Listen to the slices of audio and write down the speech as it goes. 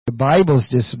Bibles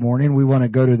this morning, we want to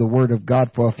go to the Word of God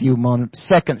for a few moments.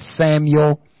 2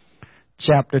 Samuel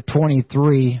chapter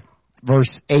 23,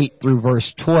 verse 8 through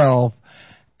verse 12.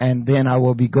 And then I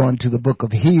will be going to the book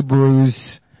of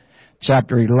Hebrews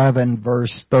chapter 11,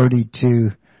 verse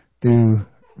 32 through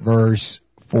verse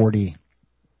 40.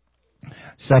 2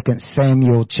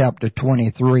 Samuel chapter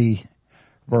 23,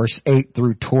 verse 8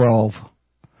 through 12.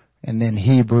 And then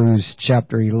Hebrews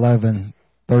chapter 11,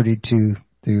 32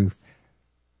 through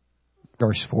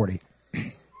verse 40. 2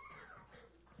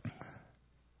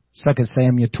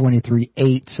 Samuel 23,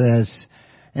 8 says,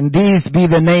 "And these be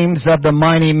the names of the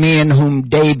mighty men whom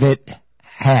David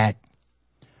had.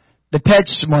 The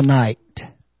Tachmonite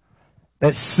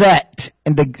that sat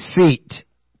in the seat,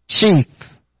 chief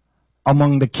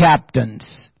among the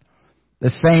captains. The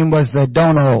same was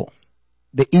Adonai,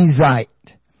 the Ezite.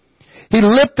 He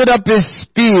lifted up his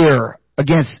spear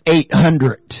against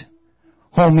 800,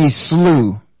 whom he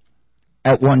slew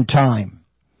at one time.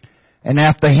 And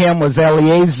after him was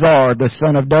Eleazar, the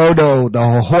son of Dodo,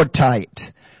 the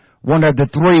Hortite, one of the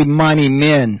three mighty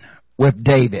men with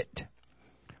David,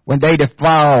 when they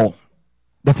defied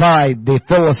the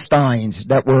Philistines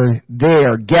that were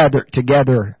there gathered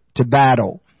together to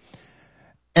battle.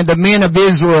 And the men of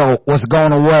Israel was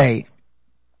gone away.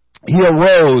 He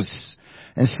arose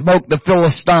and smote the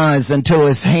Philistines until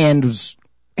his hand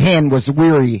was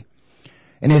weary,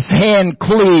 and his hand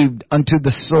cleaved unto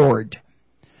the sword.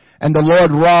 And the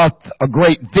Lord wrought a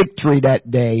great victory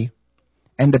that day,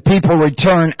 and the people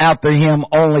returned after him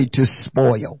only to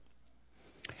spoil.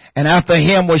 And after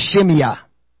him was Shimei,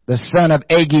 the son of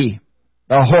Agi,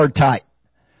 the Hortite.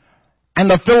 And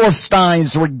the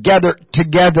Philistines were gathered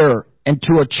together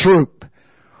into a troop,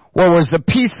 where was a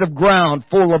piece of ground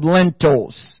full of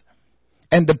lentils.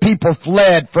 And the people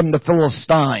fled from the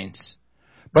Philistines.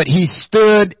 But he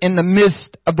stood in the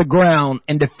midst of the ground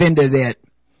and defended it,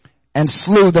 and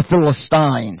slew the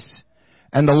Philistines.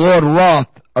 And the Lord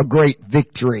wrought a great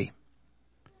victory."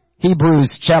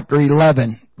 Hebrews chapter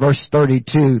 11, verse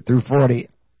 32 through 40.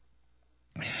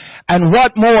 "And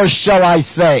what more shall I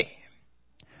say?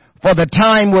 For the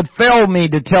time would fail me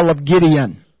to tell of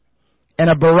Gideon, and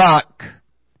of Barak,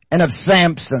 and of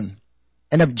Samson,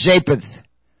 and of Japheth,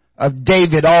 of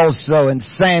David also, and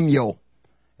Samuel,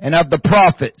 and of the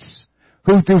prophets,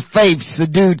 who through faith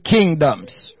subdued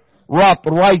kingdoms, wrought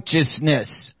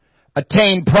righteousness,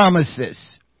 attained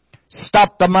promises,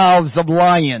 stopped the mouths of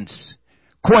lions,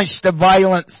 quenched the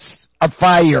violence of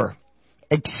fire,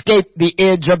 escaped the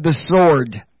edge of the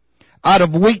sword, out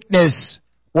of weakness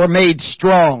were made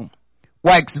strong,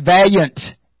 waxed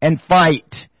valiant and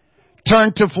fight,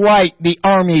 turned to flight the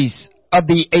armies of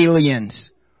the aliens.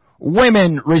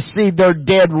 Women received their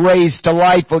dead raised to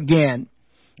life again,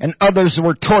 and others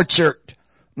were tortured,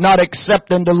 not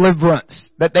accepting deliverance,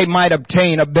 that they might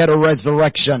obtain a better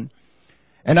resurrection.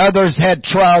 And others had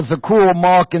trials of cruel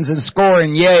mockings and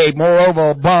scoring, yea,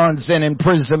 moreover, bonds and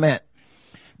imprisonment.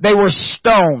 They were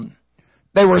stoned,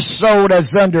 they were sold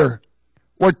as under,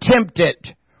 were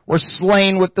tempted, were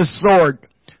slain with the sword.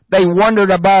 They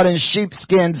wandered about in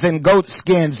sheepskins and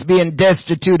goatskins, being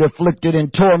destitute, afflicted,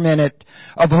 and tormented,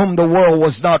 of whom the world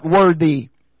was not worthy.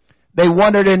 They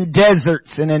wandered in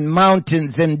deserts and in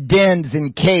mountains and dens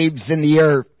and caves in the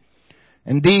earth.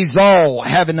 And these all,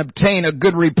 having obtained a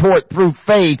good report through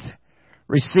faith,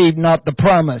 received not the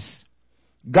promise.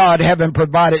 God having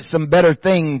provided some better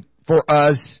thing for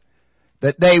us,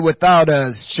 that they without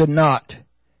us should not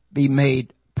be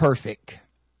made perfect."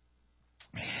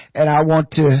 And I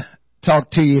want to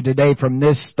talk to you today from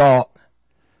this thought,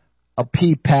 a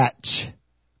pea patch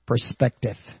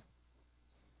perspective.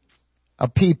 A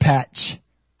pea patch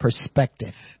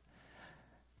perspective.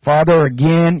 Father,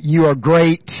 again, you are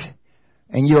great,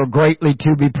 and you are greatly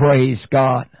to be praised,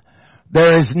 God.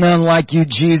 There is none like you,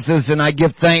 Jesus, and I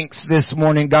give thanks this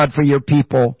morning, God, for your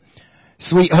people.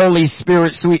 Sweet Holy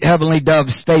Spirit, sweet Heavenly Dove,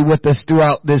 stay with us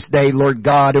throughout this day, Lord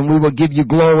God, and we will give you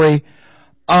glory,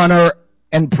 honor,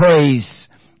 and praise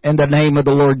in the name of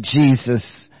the Lord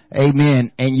Jesus.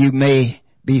 Amen. And you may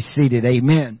be seated.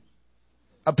 Amen.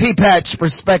 A pea patch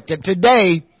perspective.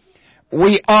 Today,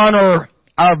 we honor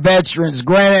our veterans.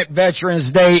 Granted,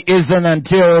 Veterans Day isn't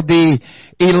until the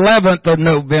 11th of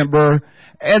November.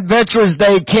 And Veterans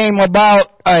Day came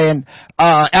about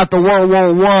after World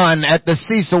War I, at the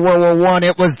cease of World War I.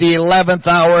 It was the 11th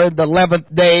hour, the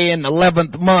 11th day, and the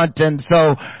 11th month. And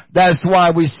so that's why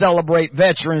we celebrate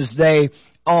Veterans Day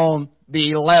on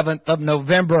the 11th of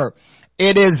November.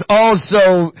 It is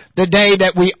also the day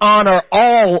that we honor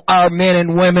all our men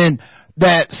and women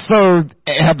that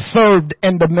have served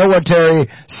in the military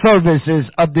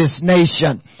services of this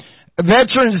nation.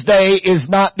 Veterans Day is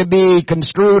not to be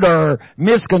construed or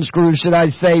misconstrued, should I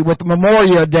say, with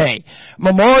Memorial Day.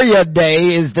 Memorial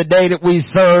Day is the day that we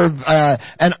serve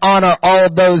and honor all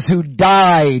of those who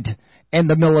died in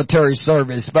the military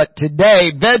service. But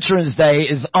today, Veterans Day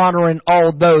is honoring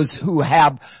all those who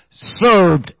have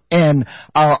served in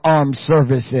our armed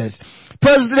services.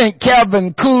 President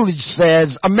Calvin Coolidge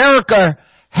says, America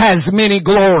has many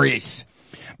glories.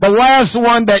 The last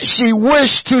one that she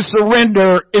wished to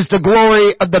surrender is the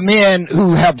glory of the men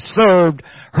who have served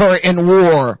her in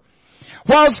war.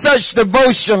 While such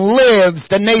devotion lives,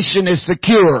 the nation is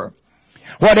secure.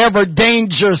 Whatever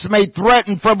dangers may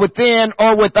threaten from within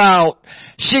or without,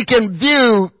 she can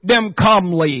view them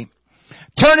calmly.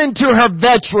 Turning to her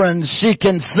veterans, she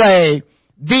can say,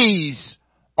 these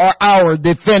are our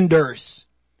defenders.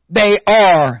 They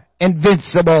are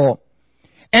invincible.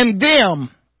 And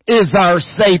them is our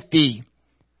safety.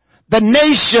 The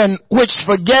nation which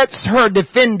forgets her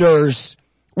defenders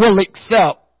will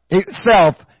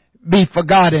itself be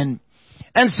forgotten.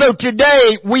 And so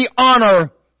today we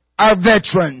honor our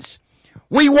veterans.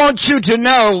 We want you to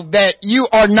know that you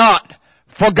are not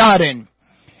forgotten.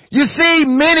 You see,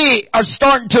 many are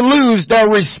starting to lose their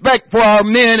respect for our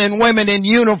men and women in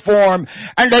uniform,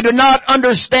 and they do not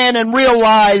understand and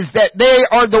realize that they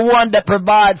are the one that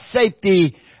provides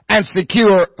safety and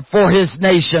secure for his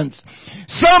nations.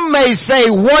 Some may say,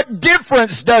 what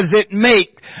difference does it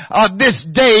make this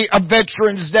day of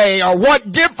Veterans Day? Or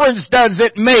what difference does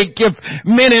it make if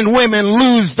men and women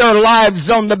lose their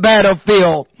lives on the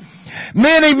battlefield?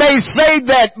 Many may say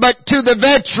that, but to the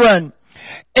veteran,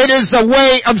 it is a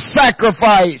way of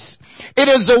sacrifice. It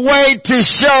is a way to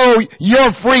show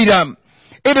your freedom.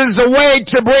 It is a way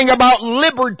to bring about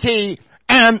liberty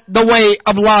and the way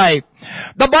of life.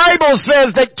 The Bible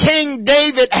says that King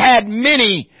David had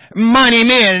many mighty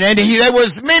men, and there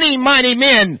was many mighty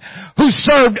men who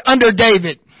served under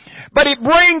David. But it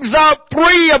brings out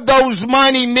three of those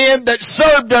mighty men that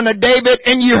served under David,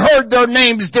 and you heard their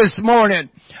names this morning.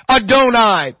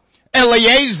 Adonai,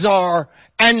 Eleazar,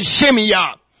 and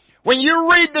Shimei. When you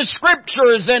read the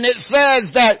scriptures and it says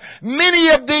that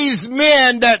many of these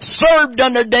men that served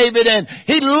under David, and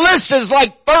he lists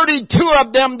like 32 of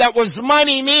them that was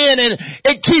mighty men, and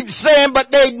it keeps saying,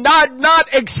 but they not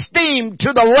esteemed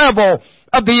to the level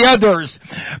of the others.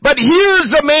 But here's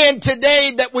a man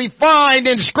today that we find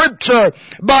in scripture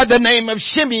by the name of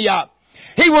Shimei.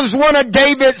 He was one of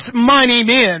David's mighty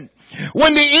men.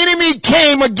 When the enemy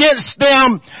came against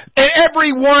them,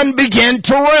 everyone began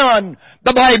to run,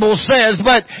 the Bible says.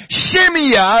 But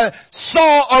Shimei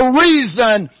saw a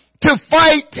reason to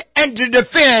fight and to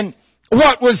defend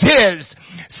what was his.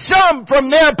 Some,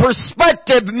 from their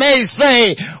perspective, may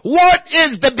say, what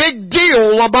is the big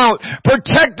deal about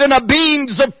protecting a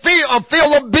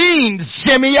field of beans,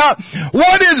 Shimei?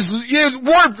 What is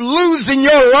worth losing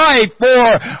your life for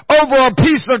over a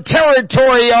piece of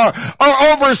territory or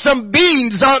over some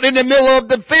beans out in the middle of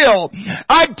the field?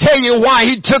 I tell you why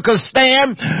he took a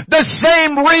stand. The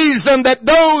same reason that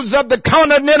those of the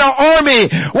Continental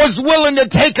Army was willing to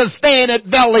take a stand at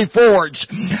Valley Forge.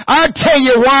 I tell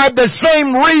you why, the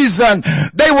same reason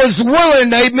they was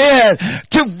willing, amen,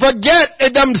 to forget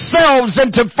themselves and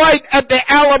to fight at the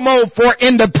Alamo for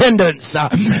independence.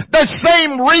 The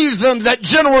same reason that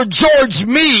General George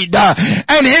Meade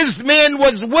and his men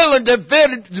was willing to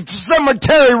visit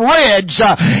Cemetery Ridge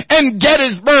in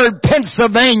Gettysburg,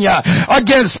 Pennsylvania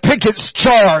against Pickett's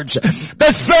charge.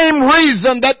 The same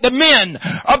reason that the men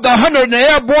of the 100th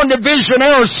Airborne Division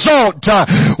Air Assault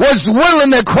was willing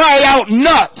to cry out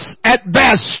nuts at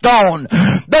Bastogne.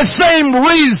 The same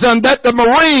reason that the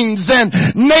Marines and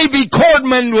Navy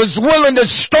corpsmen was willing to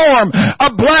storm a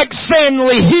Black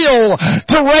Stanley Hill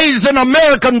to raise an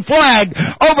American flag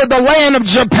over the land of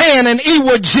Japan and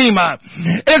Iwo Jima.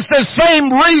 It's the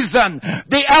same reason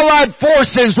the Allied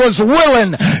forces was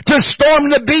willing to storm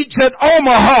the beach at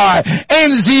Omaha,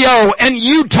 Anzio, and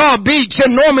Utah Beach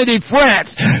in Normandy,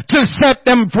 France to set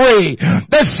them free.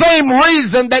 The same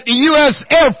reason that the U.S.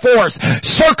 Air Force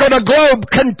circled the globe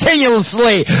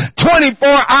continuously 24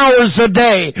 hours a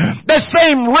day. The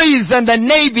same reason the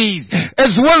Navy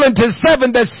is willing to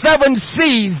seven the seven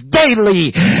seas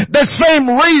daily. The same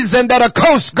reason that a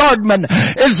Coast Guardman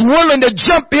is willing to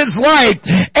jump his life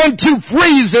into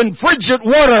freezing frigid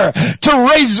water to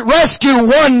rescue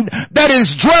one that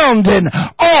is drowned in,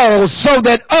 all so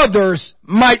that others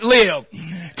might live.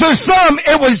 To some,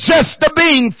 it was just a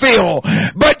bean field.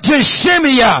 But to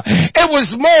Shimei, it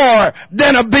was more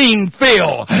than a bean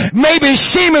field. Maybe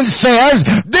Shimei says,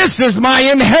 this is my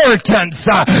inheritance.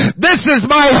 This is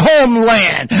my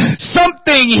homeland.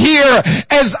 Something here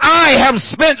as I have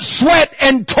spent sweat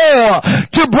and toil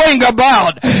to bring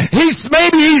about.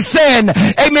 Maybe he's saying,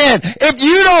 amen, if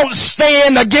you don't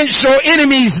stand against your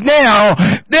enemies now,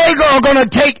 they're going to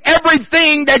take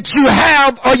everything that you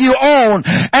have or you own.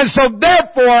 And so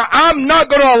therefore, I'm not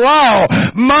going to allow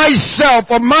myself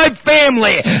or my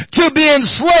family to be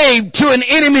enslaved to an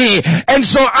enemy. And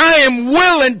so I am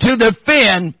willing to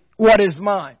defend what is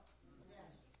mine.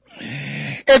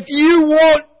 If you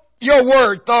want your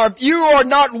worth, or if you are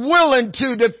not willing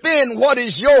to defend what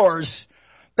is yours,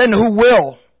 then who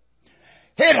will?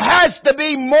 It has to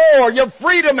be more. Your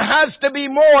freedom has to be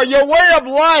more. Your way of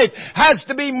life has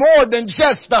to be more than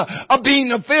just a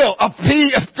field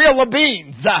of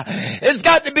beans. It's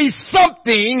got to be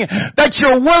something that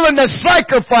you're willing to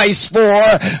sacrifice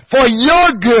for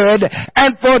your good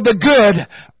and for the good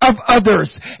of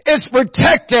others. It's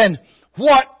protecting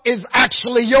what is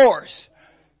actually yours.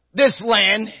 This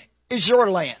land is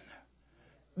your land.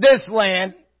 This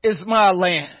land is my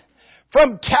land.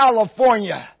 From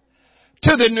California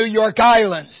to the New York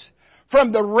Islands,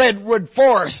 from the redwood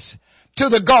forests to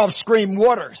the Gulf Stream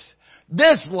waters.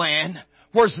 This land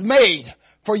was made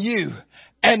for you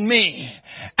and me.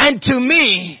 And to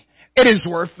me, it is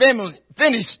worth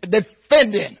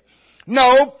defending.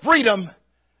 No, freedom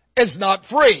is not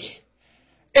free.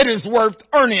 It is worth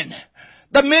earning.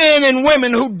 The men and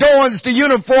women who dons the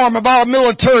uniform of our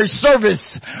military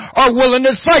service are willing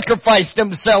to sacrifice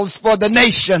themselves for the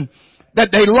nation that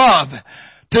they love.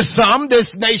 To some,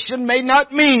 this nation may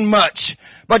not mean much,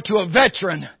 but to a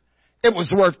veteran, it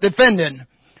was worth defending.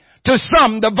 To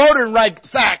some, the Voting Rights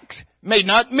Act may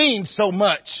not mean so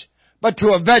much, but to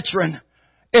a veteran,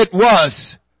 it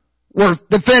was worth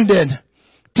defending.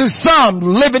 To some,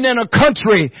 living in a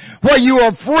country where you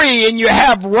are free and you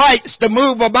have rights to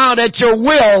move about at your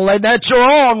will and at your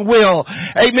own will,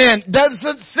 amen,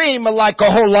 doesn't seem like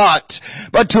a whole lot,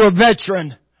 but to a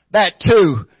veteran, that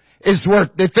too is worth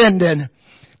defending.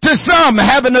 To some,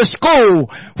 having a school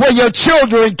where your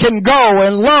children can go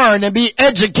and learn and be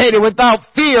educated without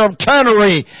fear of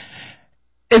tyranny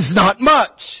is not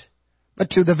much. But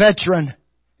to the veteran,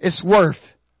 it's worth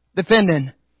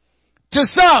defending. To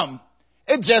some,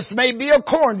 it just may be a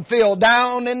cornfield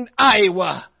down in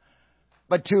Iowa.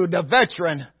 But to the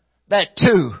veteran, that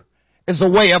too is a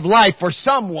way of life for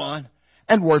someone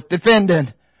and worth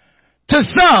defending. To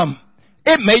some,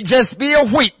 it may just be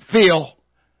a wheat field.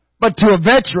 But to a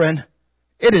veteran,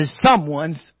 it is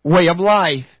someone's way of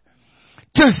life.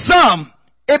 To some,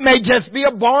 it may just be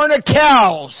a barn of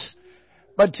cows.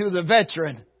 But to the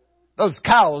veteran, those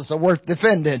cows are worth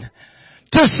defending.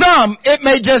 To some, it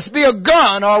may just be a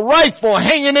gun or a rifle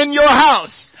hanging in your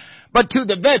house. But to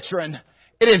the veteran,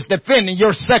 it is defending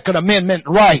your Second Amendment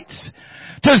rights.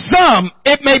 To some,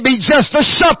 it may be just a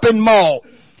shopping mall.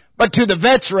 But to the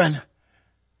veteran,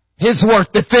 it's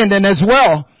worth defending as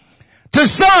well. To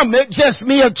some, it just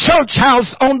be a church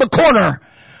house on the corner.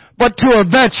 But to a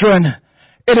veteran,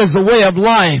 it is a way of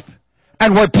life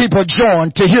and where people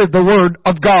join to hear the word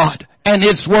of God. And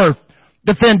it's worth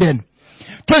defending.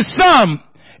 To some,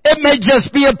 it may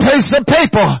just be a piece of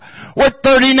paper with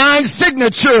 39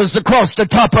 signatures across the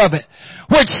top of it,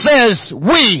 which says,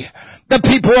 we, the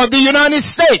people of the United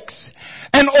States,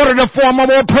 in order to form a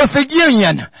more perfect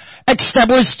union,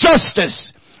 establish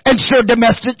justice, ensure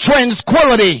domestic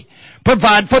tranquility,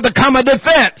 provide for the common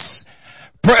defense,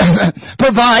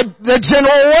 provide the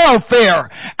general welfare,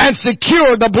 and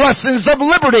secure the blessings of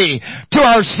liberty to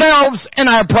ourselves and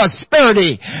our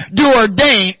prosperity, do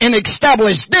ordain and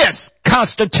establish this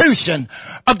Constitution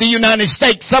of the United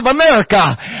States of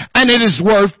America, and it is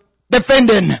worth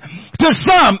defending. To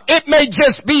some, it may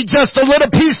just be just a little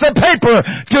piece of paper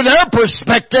to their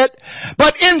perspective,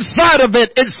 but inside of it,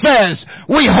 it says,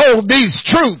 we hold these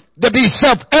truths to be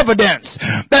self-evidence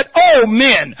that all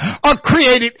men are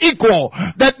created equal,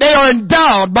 that they are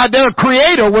endowed by their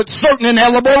Creator with certain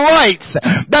inalienable rights,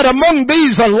 that among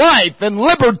these are life and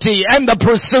liberty and the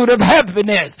pursuit of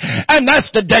happiness. And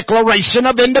that's the Declaration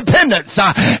of Independence,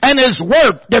 and is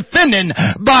worth defending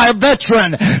by a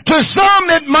veteran. To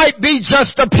some it might be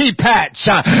just a pea patch,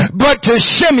 but to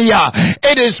Shimei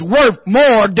it is worth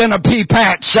more than a pea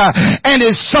patch, and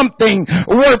is something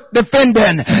worth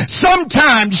defending.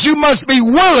 Sometimes you you must be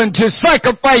willing to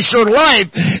sacrifice your life.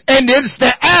 And it's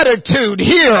the attitude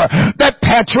here that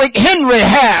Patrick Henry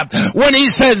had when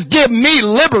he says, give me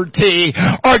liberty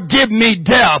or give me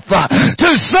death. To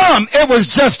some, it was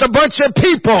just a bunch of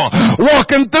people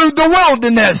walking through the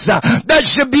wilderness that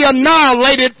should be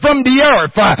annihilated from the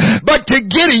earth. But to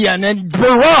Gideon and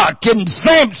Barak and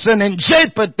Samson and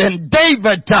Japheth and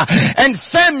David and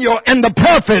Samuel and the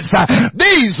prophets,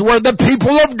 these were the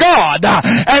people of God,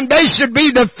 and they should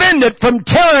be defended from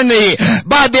tyranny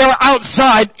by their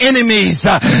outside enemies.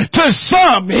 To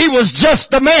some, he was just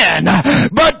a man,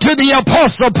 but to the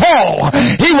Apostle Paul,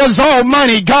 he was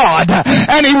Almighty God,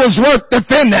 and he was worth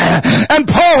defending. And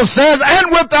Paul says, and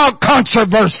without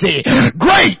controversy,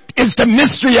 great is the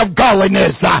mystery of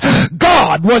godliness.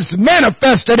 God was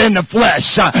manifested in the flesh,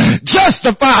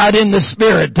 justified in the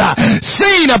spirit,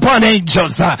 seen upon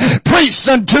angels, preached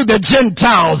unto the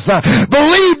Gentiles,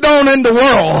 believed on in the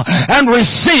world, and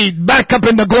received back up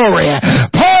into glory.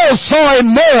 Paul saw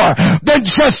him more than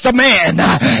just a man.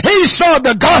 He saw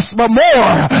the gospel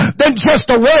more than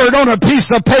just a word on a piece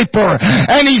of paper.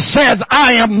 And he says,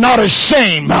 I am not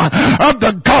ashamed of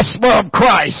the gospel of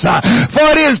Christ, for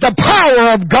it is the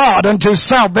power of God unto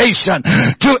salvation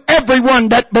to everyone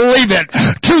that believeth,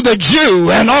 to the Jew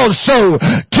and also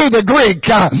to the Greek.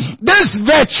 This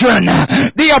veteran,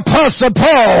 the Apostle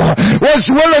Paul, was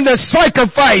willing to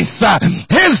sacrifice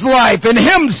his life and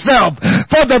himself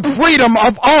for the freedom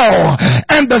of all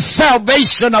and the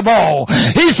salvation of all.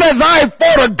 He says, I have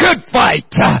fought a good fight.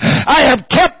 I have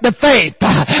kept the faith.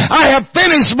 I have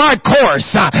finished my course.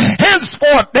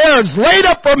 Henceforth there is laid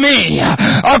up for me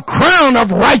a crown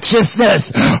of righteousness,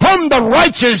 whom the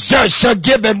righteous judge shall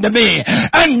give him to me.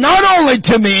 And not only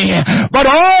to me, but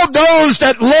all those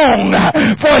that long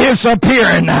for his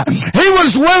appearing. He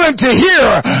was willing to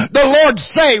hear the Lord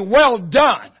say, well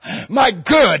done, my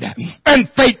good and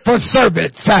faithful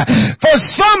servants. For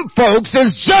some folks,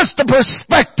 it's just the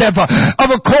perspective of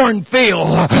a cornfield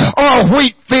or a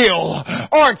wheat field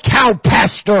or a cow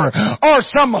pasture or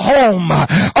some home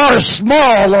or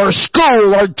small or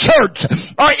school or church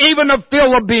or even a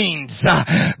field of beans.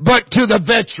 But to the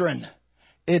veteran,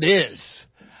 it is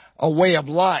a way of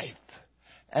life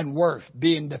and worth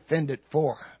being defended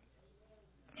for.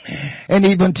 And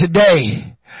even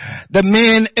today, the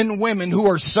men and women who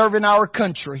are serving our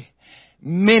country,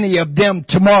 many of them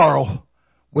tomorrow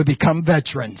will become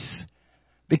veterans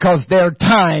because their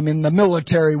time in the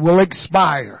military will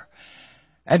expire,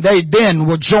 and they then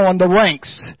will join the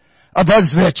ranks of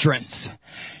us veterans.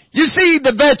 You see,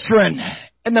 the veteran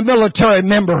and the military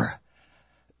member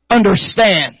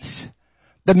understands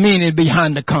the meaning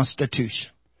behind the Constitution,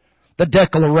 the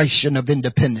Declaration of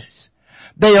Independence.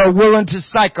 They are willing to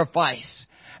sacrifice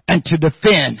and to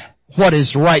defend what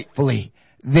is rightfully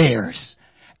theirs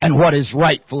and what is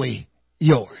rightfully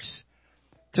yours.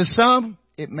 To some,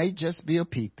 it may just be a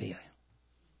pea.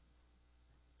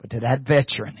 But to that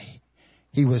veteran,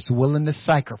 he was willing to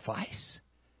sacrifice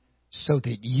so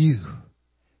that you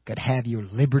could have your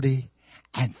liberty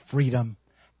and freedom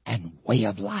and way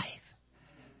of life.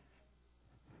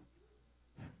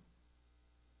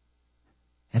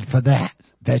 And for that,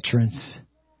 veterans,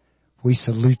 we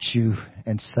salute you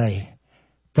and say,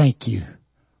 thank you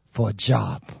for a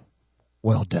job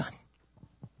well done.